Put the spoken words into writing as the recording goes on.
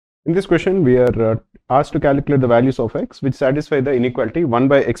In this question, we are asked to calculate the values of x which satisfy the inequality 1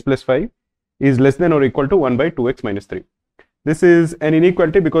 by x plus 5 is less than or equal to 1 by 2x minus 3. This is an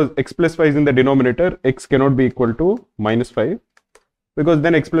inequality because x plus 5 is in the denominator, x cannot be equal to minus 5 because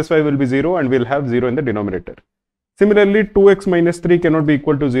then x plus 5 will be 0 and we'll have 0 in the denominator. Similarly, 2x minus 3 cannot be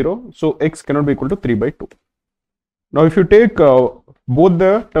equal to 0, so x cannot be equal to 3 by 2. Now, if you take both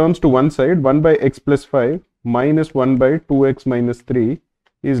the terms to one side, 1 by x plus 5 minus 1 by 2x minus 3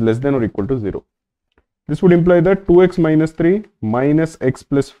 is less than or equal to 0. This would imply that 2x minus 3 minus x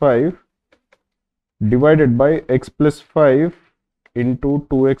plus 5 divided by x plus 5 into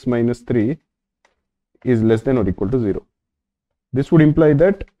 2x minus 3 is less than or equal to 0. This would imply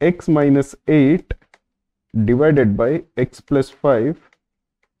that x minus 8 divided by x plus 5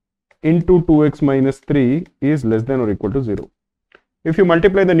 into 2x minus 3 is less than or equal to 0. If you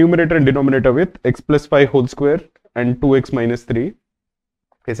multiply the numerator and denominator with x plus 5 whole square and 2x minus 3,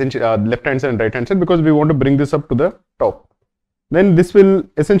 essentially left hand side and right hand side, because we want to bring this up to the top, then this will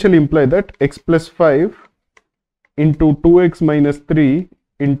essentially imply that x plus 5 into 2x minus 3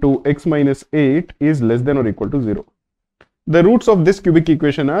 into x minus 8 is less than or equal to 0. The roots of this cubic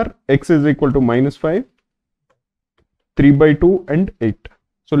equation are x is equal to minus 5, 3 by 2 and 8.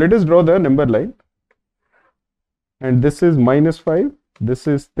 So let us draw the number line, and this is minus 5, this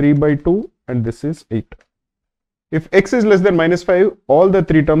is 3 by 2 and this is 8. If x is less than minus 5, all the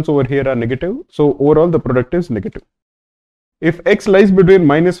three terms over here are negative, so overall the product is negative. If x lies between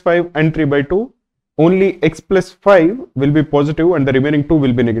minus 5 and 3 by 2, only x plus 5 will be positive and the remaining 2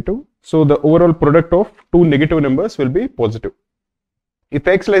 will be negative. So the overall product of two negative numbers will be positive. If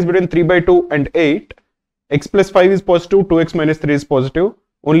x lies between 3 by 2 and 8, x plus 5 is positive, 2x minus 3 is positive,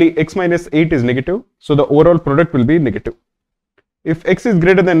 only x minus 8 is negative, so the overall product will be negative. If x is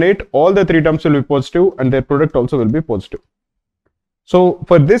greater than 8, all the three terms will be positive and their product also will be positive. So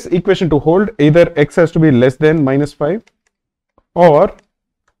for this equation to hold, either x has to be less than minus 5 or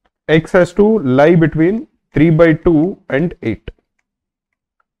x has to lie between 3 by 2 and 8.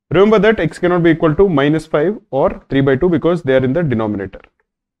 Remember that x cannot be equal to minus 5 or 3 by 2 because they are in the denominator.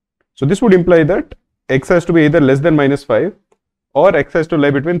 So this would imply that x has to be either less than minus 5 or x has to lie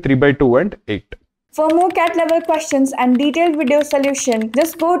between 3 by 2 and 8. For more CAT level questions and detailed video solution,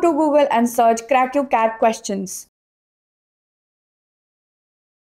 just go to Google and search Cracku CAT questions.